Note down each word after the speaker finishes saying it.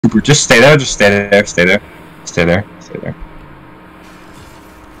Cooper, just stay there, stay there. Stay there.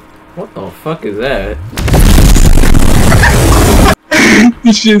 What the fuck is that?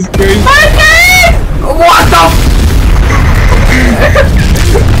 This shit's crazy. What the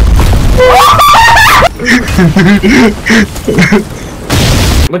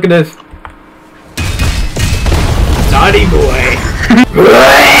Look at this. Naughty boy. Pull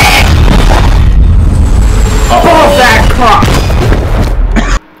that cock.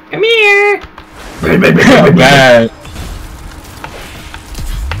 Come here. Bad.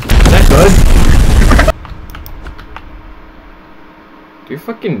 Is that good? Do you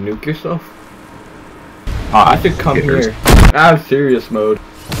fucking nuke yourself? I should come here. I have serious mode.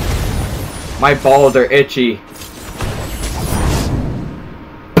 My balls are itchy.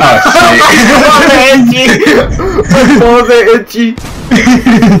 Oh shit. My balls are itchy.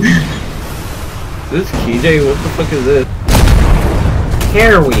 Is this KJ? What the fuck is this?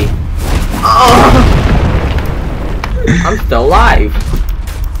 Harry. Oh. I'm still alive.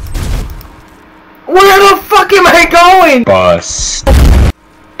 Where the fuck am I going? Bus.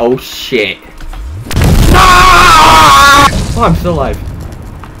 Oh shit. Ah! Oh, I'm still alive.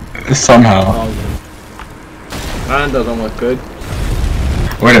 Somehow. Oh, that doesn't look good.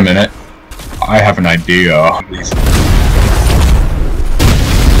 Wait a minute. I have an idea.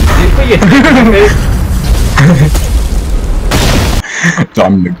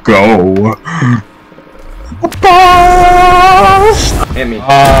 Time to go. Bus! Hit me.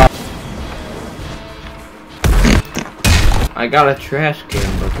 I got a trash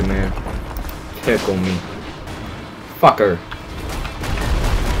can looking there. Tickle me. Fucker.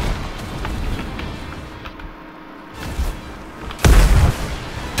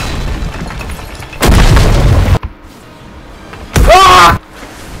 Ah!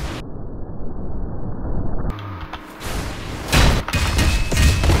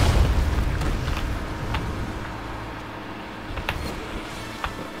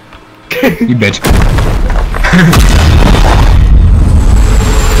 You bitch.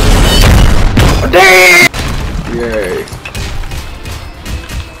 Damn! Yay.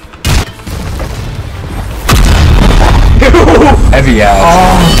 Heavy ass.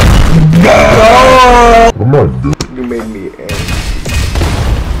 Oh. Come on, dude. You made me angry.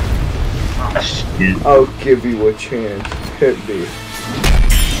 Oh, shit. I'll give you a chance. Hit me.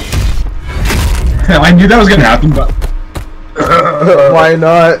 I knew that was gonna happen, but. Why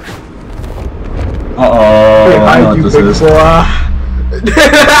not? Uh-oh. I know what this is.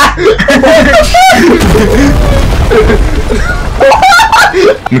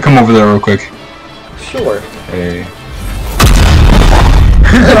 Let me come over there real quick. Sure. Hey.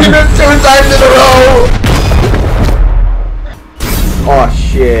 I did it 2 times in a row! Oh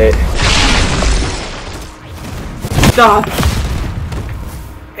shit. Stop!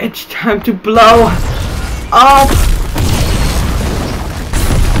 It's time to blow up!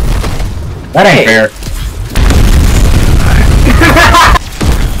 That ain't fair.